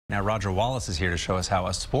Now, Roger Wallace is here to show us how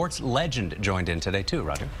a sports legend joined in today, too.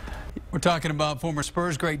 Roger. We're talking about former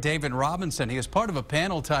Spurs great David Robinson. He is part of a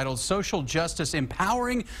panel titled Social Justice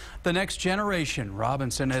Empowering the Next Generation.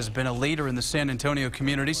 Robinson has been a leader in the San Antonio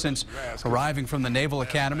community since arriving from the Naval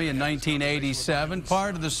Academy in 1987,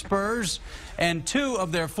 part of the Spurs and 2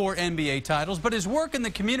 of their 4 NBA titles. But his work in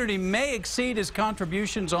the community may exceed his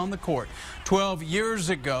contributions on the court. 12 years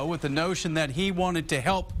ago, with the notion that he wanted to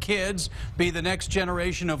help kids be the next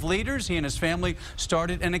generation of leaders, he and his family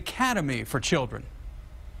started an academy for children.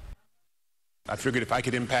 I figured if I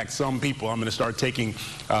could impact some people, I'm going to start taking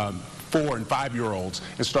 4- and 5-year-olds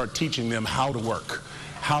and start teaching them how to work,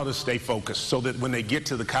 how to stay focused, so that when they get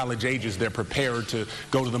to the college ages, they're prepared to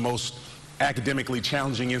go to the most academically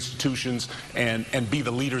challenging institutions and be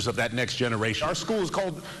the leaders of that next generation. Our school is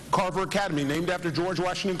called Carver Academy, named after George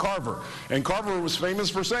Washington Carver. And Carver was famous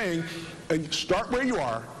for saying, start where you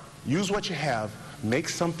are, use what you have, make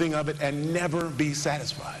something of it, and never be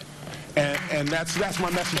satisfied. And that's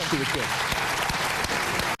my message to the kids.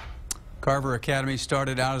 Carver Academy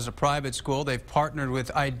started out as a private school. They've partnered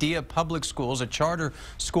with Idea Public Schools, a charter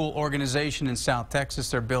school organization in South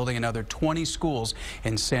Texas. They're building another 20 schools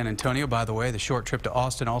in San Antonio. By the way, the short trip to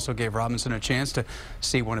Austin also gave Robinson a chance to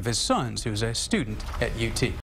see one of his sons, who's a student at UT.